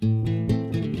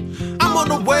I'm on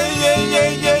the way,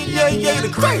 the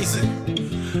crazy.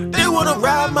 They wanna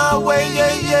ride my way,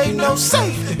 no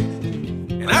safety.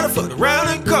 And I done fucked around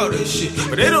and caught this shit,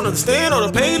 but they don't understand all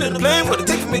the pain and the blame what it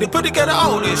takes for me to put together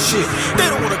all this shit. They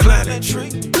don't wanna climb that tree,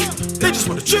 they just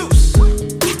wanna choose.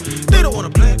 They don't wanna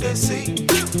plant that seed,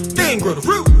 they ain't grow the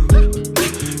root.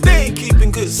 They ain't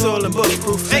keeping good soil and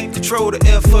bulletproof, ain't control the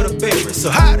air for the berries. So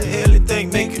how the hell they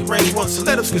think make it rain once, so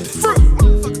let them switch the fruit.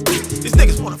 These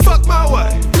niggas wanna fuck my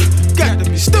wife, got to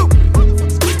be stupid.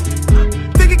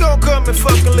 Think you gon' come and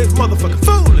fucking live motherfucking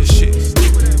foolish shit.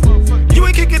 You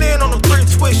ain't kicking in on them 3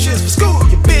 tuitions for school,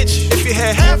 you bitch. If you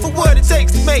had half of what it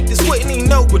takes to make this, wouldn't even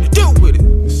know what to do with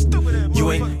it.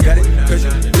 You ain't got it, cause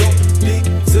you don't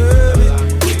deserve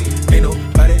it. Ain't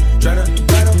nobody tryna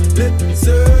fight on lip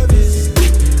service.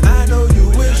 I know you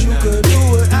wish you could do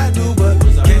what I do, but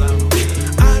can't.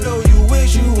 I know you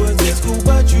wish you was in school,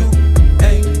 but you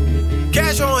ain't.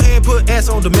 Cash on hand, put ass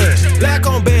on demand. Black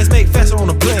on bands, make faster on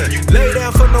the plan. Lay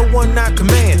down for no one, not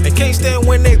command. And can't stand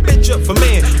when they bitch up for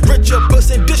man. Rich up,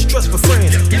 bust and distrust for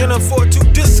friends. Can't afford to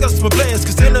discuss my plans,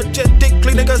 cause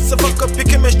energetically niggas fuck up your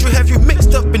chemistry, have you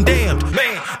mixed up and damned.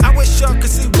 Man, I wish y'all could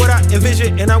see what I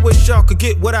envision, and I wish y'all could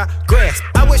get what I grasp.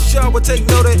 I wish y'all would take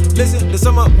note and listen to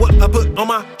some of what I put on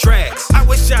my tracks. I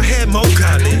wish I had more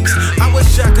colleagues, I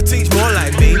wish I could teach more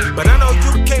like me. But I know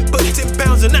you can't put 10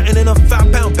 pounds of nothing in a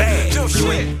 5-pound bag.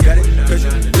 You ain't got it, cause you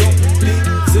don't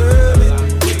deserve it.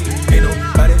 Ain't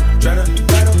nobody tryna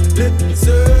fight on lip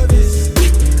service.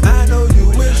 I know you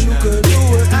wish you could do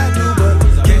what I do,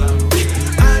 but can't.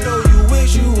 I know you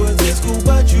wish you was in school,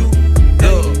 but you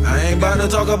ain't. I ain't about to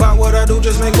talk about what I do,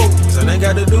 just make moves. I ain't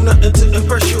got to do nothing to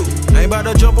impress you. I ain't about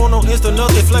to jump on no Insta,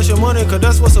 nothing, flashing money, cause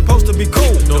that's what's supposed to be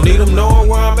cool. Don't need them knowing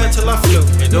where I'm at till I flew.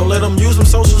 And don't let them use them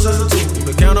socials as a tool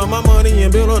to count on my money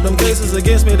and build up them cases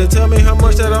against me to tell me how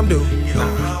much that I'm due.